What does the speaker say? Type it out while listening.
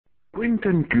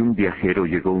Cuentan que un viajero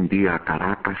llegó un día a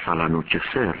Caracas al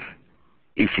anochecer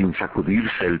y sin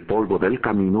sacudirse el polvo del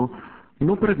camino,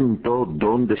 no preguntó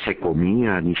dónde se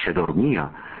comía ni se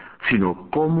dormía, sino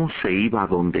cómo se iba a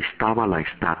donde estaba la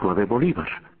estatua de Bolívar.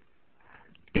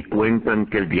 Y cuentan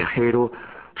que el viajero,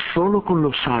 solo con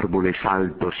los árboles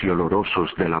altos y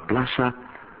olorosos de la plaza,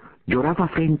 lloraba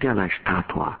frente a la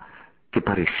estatua, que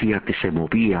parecía que se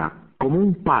movía como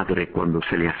un padre cuando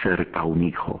se le acerca a un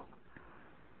hijo.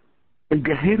 El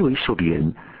viajero hizo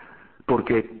bien,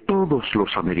 porque todos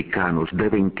los americanos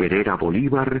deben querer a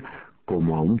Bolívar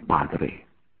como a un padre.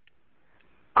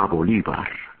 A Bolívar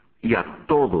y a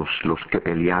todos los que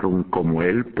pelearon como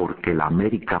él porque la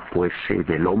América fuese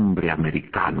del hombre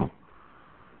americano.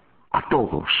 A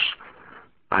todos,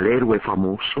 al héroe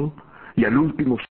famoso y al último